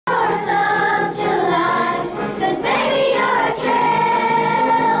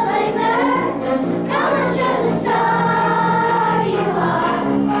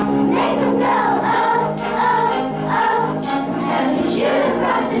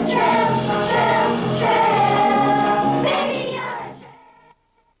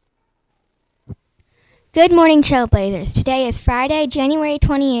Good morning, Trailblazers. Today is Friday, January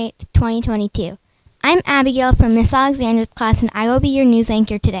 28th, 2022. I'm Abigail from Miss Alexander's class, and I will be your news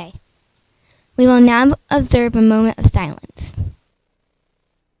anchor today. We will now observe a moment of silence.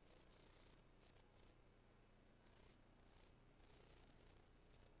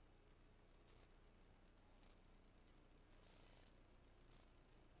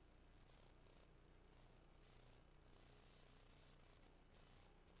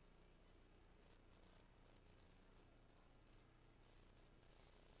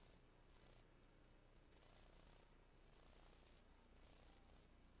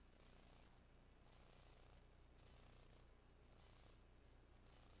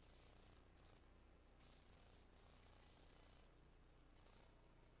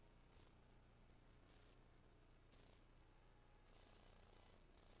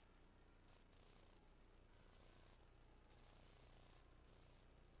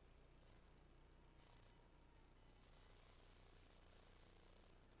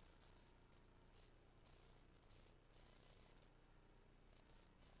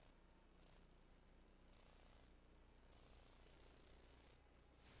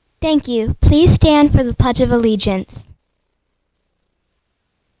 Thank you. Please stand for the Pledge of Allegiance.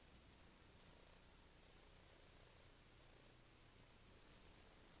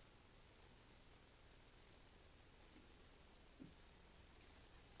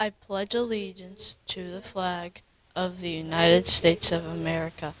 I pledge allegiance to the flag of the United States of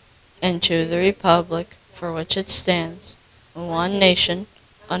America and to the republic for which it stands, one nation,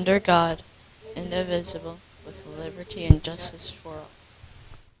 under God, indivisible, with liberty and justice for all.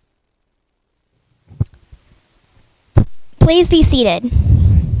 Please be seated.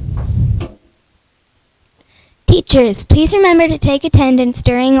 Teachers, please remember to take attendance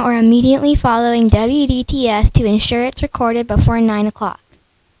during or immediately following WDTS to ensure it's recorded before 9 o'clock.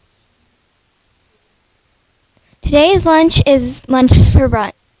 Today's lunch is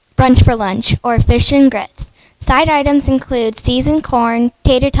brunch for lunch, or fish and grits. Side items include seasoned corn,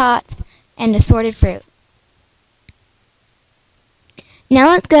 tater tots, and assorted fruit. Now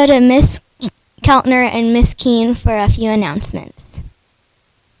let's go to Miss Keltner and Miss Keene for a few announcements.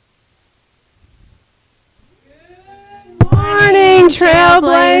 Good morning,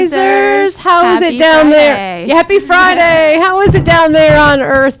 Trailblazers. How is it down there? Happy Friday. How is it down there on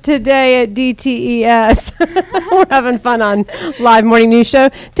Earth today at DTES? We're having fun on Live Morning News Show.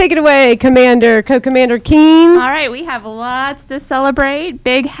 Take it away, Co-Commander Keene. All right, we have lots to celebrate.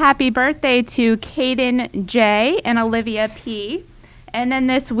 Big happy birthday to Caden J. and Olivia P. And then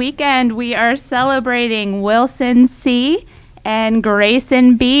this weekend, we are celebrating Wilson C. and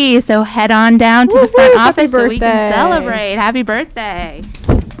Grayson B. So head on down to the front office so we can celebrate. Happy birthday.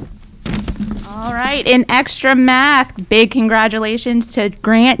 All right, in extra math, big congratulations to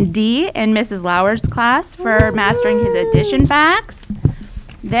Grant D. and Mrs. Lauer's class for mastering his addition facts.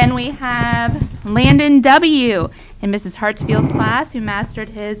 Then we have Landon W. and Mrs. Hartsfield's class who mastered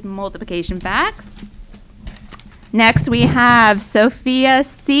his multiplication facts. Next, we have Sophia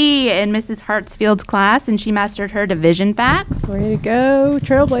C. in Mrs. Hartsfield's class, and she mastered her division facts. Way to go,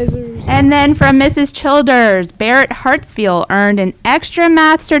 Trailblazers. And then from Mrs. Childers, Barrett Hartsfield earned an extra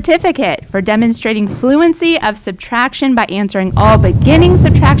math certificate for demonstrating fluency of subtraction by answering all beginning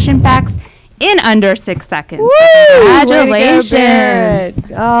subtraction facts in under 6 seconds. Woo! Congratulations. Way to go,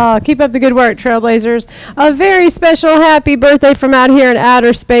 Barrett. Keep up the good work, Trailblazers. A very special happy birthday from out here in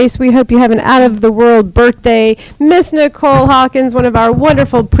outer space. We hope you have an out-of-the-world birthday. Miss Nicole Hawkins, one of our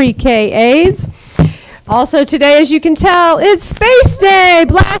wonderful pre-K aides. Also today, as you can tell, it's Space Day.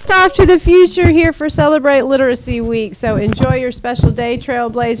 Blast off to the future here for Celebrate Literacy Week. So enjoy your special day,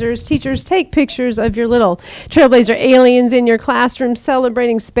 Trailblazers. Teachers, take pictures of your little Trailblazer aliens in your classroom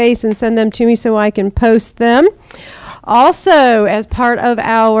celebrating space and send them to me so I can post them. Also, as part of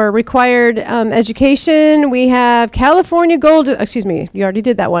our required education, we have California Gold, you already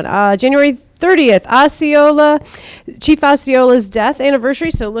did that one, January 30th, Chief Osceola's death anniversary.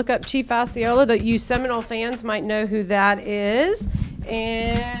 So look up Chief Osceola. You Seminole fans might know who that is.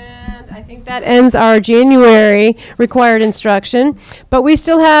 And I think that ends our January required instruction. But we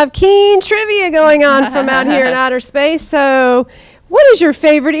still have keen trivia going on from out here in outer space. So what is your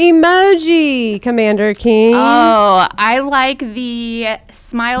favorite emoji, Commander King? Oh, I like the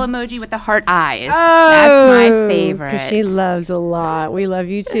smile emoji with the heart eyes. Oh, that's my favorite. Because she loves a lot. We love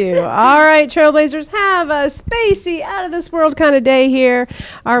you too. All right, Trailblazers, have a spacey, out of this world kind of day here.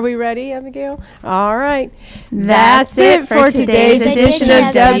 Are we ready, Abigail? All right. That's it for today's edition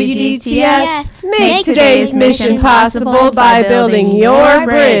of WDTS. Make today's mission possible by building your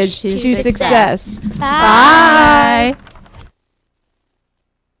bridge to success. Bye. Bye.